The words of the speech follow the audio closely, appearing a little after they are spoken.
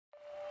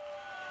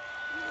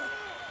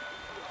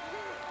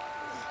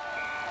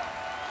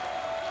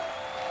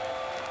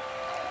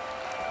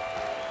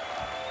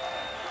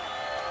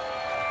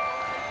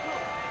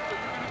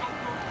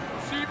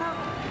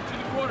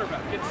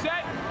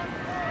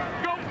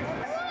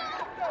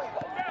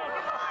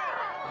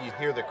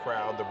hear the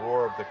crowd, the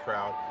roar of the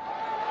crowd.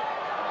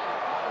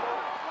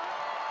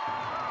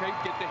 Okay,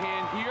 get the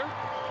hand here.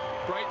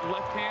 Right,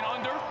 left hand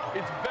under.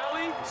 It's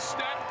belly,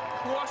 step,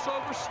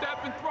 crossover, step,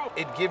 and throw.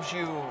 It gives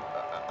you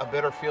a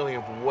better feeling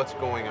of what's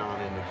going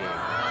on in the game.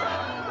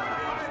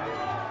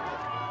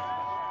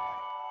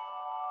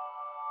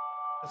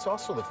 It's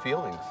also the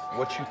feelings,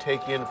 what you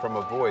take in from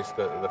a voice,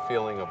 the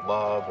feeling of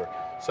love or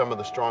some of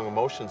the strong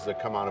emotions that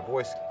come out of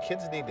voice.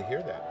 Kids need to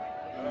hear that.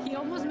 He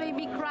almost made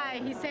me cry.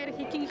 He said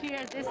he can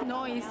hear this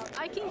noise.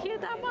 I can hear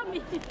that,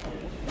 Mommy.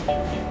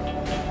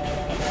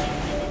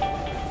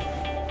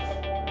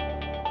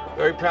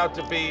 Very proud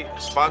to be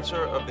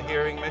sponsor of the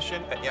hearing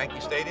mission at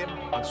Yankee Stadium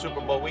on Super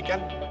Bowl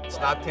weekend. It's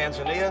not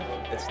Tanzania,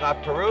 it's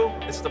not Peru,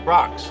 it's the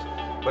Bronx,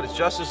 but it's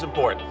just as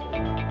important.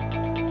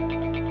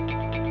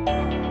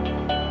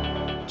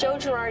 Joe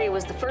Girardi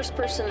was the first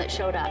person that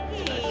showed up.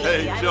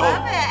 Hey, Joe,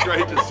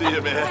 great to see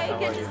you, man. Hey,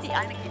 good to see you.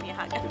 I'm gonna give you a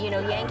hug. You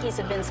know, Yankees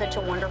have been such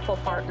a wonderful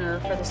partner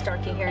for the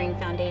Starkey Hearing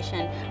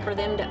Foundation. For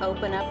them to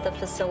open up the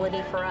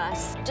facility for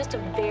us, just a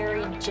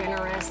very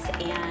generous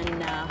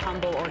and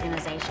humble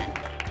organization.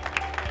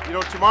 You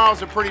know,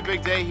 tomorrow's a pretty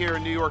big day here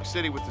in New York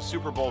City with the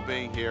Super Bowl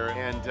being here,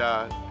 and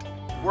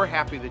we're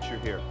happy that you're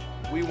here.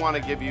 We want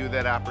to give you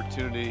that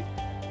opportunity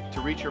to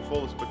reach your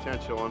fullest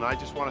potential, and I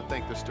just want to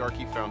thank the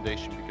Starkey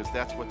Foundation because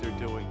that's what they're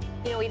doing.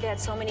 You know, we've had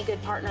so many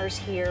good partners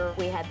here.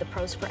 We had the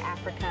Pros for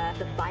Africa,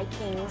 the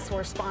Vikings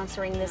were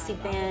sponsoring this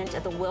event,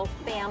 the Wilf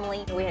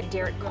family. We had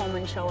Derrick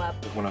Coleman show up.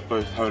 When I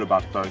first heard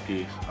about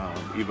Starkey,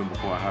 even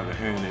before I had the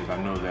hearing aids, I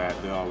know that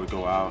they always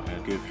go out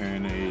and give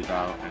hearing aids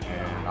out,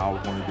 and I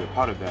always wanted to be a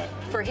part of that.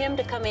 For him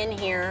to come in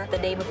here the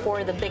day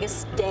before the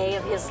biggest day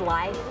of his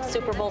life,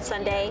 Super Bowl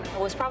Sunday,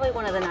 was probably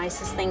one of the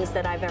nicest things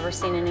that I've ever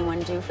seen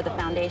anyone do for the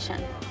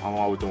foundation. I'm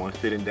always the one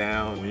sitting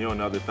down. When you're on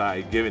the other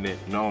side giving it,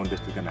 knowing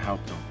this is going to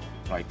help them.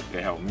 Like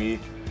they help me,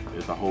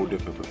 it's a whole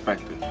different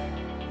perspective.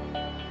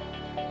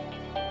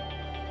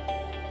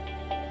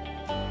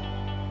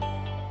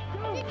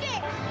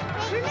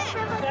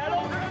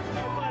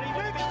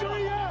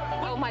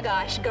 Oh my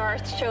gosh,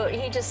 Garth showed,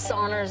 he just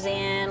saunters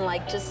in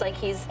just like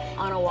he's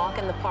on a walk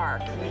in the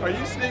park. Are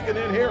you sneaking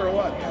in here or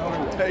what?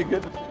 Hey,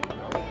 good.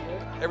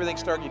 Everything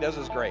Starkey does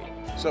is great.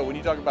 So when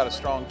you talk about a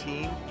strong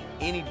team,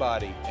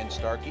 anybody in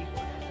Starkey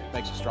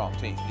makes a strong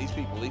team. These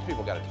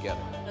people got it together.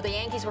 The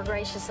Yankees were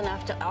gracious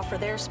enough to offer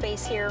their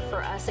space here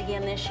for us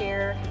again this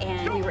year,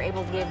 and we were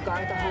able to give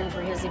Garth a home for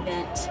his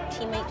event,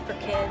 Teammates for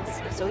Kids,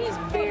 so he is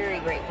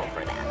very grateful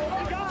for that.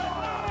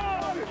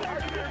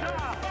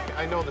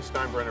 I know the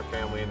Steinbrenner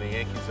family and the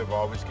Yankees have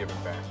always given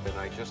back, and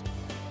I just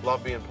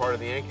love being part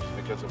of the Yankees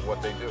because of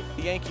what they do.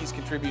 The Yankees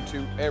contribute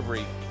to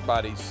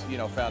everybody's,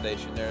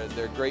 foundation.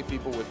 They're great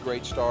people with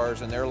great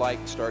stars, and they're like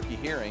Starkey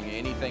Hearing.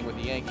 Anything with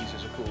the Yankees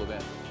is a cool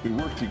event. We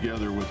work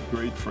together with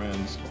great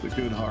friends, the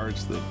good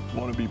hearts that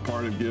want to be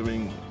part of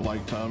giving,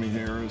 like Tommie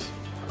Harris.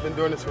 I've been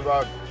doing this for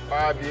about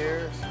 5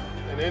 years,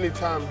 and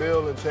anytime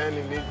Bill and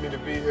Tandy need me to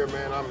be here,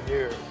 man, I'm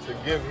here. To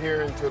give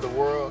hearing to the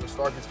world, the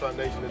Starkey's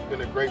Foundation has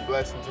been a great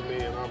blessing to me,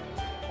 and I'm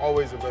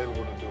always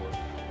available to do it.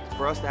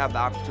 For us to have the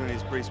opportunity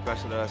is pretty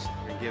special to us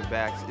and give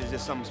back. It's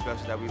just something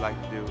special that we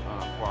like to do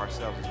for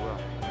ourselves as well.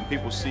 And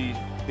people see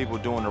people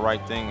doing the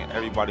right thing, and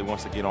everybody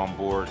wants to get on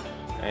board.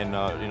 And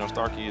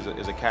Starkey is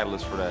a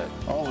catalyst for that.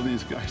 All of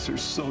these guys are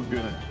so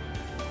good,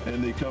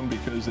 and they come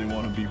because they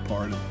want to be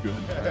part of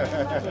good.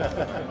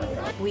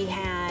 We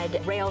had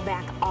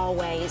Railvac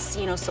always,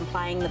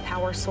 supplying the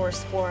power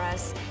source for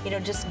us.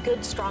 Just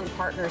good, strong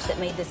partners that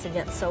made this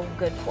event so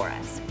good for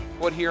us.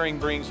 What hearing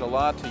brings a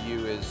lot to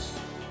you is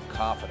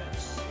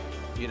confidence,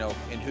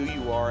 in who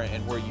you are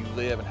and where you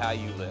live and how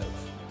you live.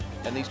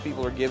 And these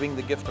people are giving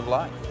the gift of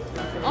life.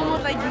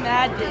 Almost like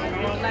magic,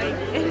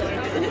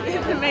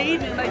 it's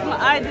amazing. Like my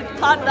eye just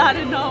popped out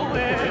of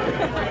nowhere.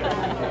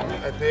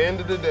 At the end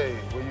of the day,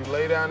 when you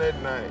lay down at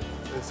night,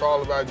 it's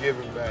all about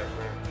giving back,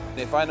 man.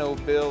 If I know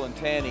Bill and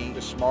Tanny,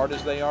 as smart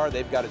as they are,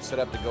 they've got it set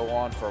up to go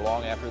on for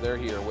long after they're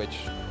here,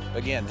 which,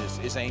 again,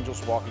 is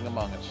angels walking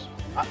among us.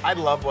 I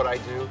love what I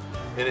do,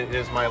 and it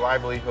is my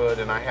livelihood,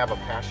 and I have a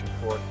passion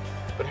for it.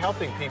 But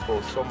helping people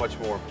is so much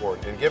more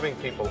important, and giving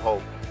people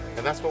hope,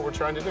 and that's what we're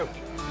trying to do.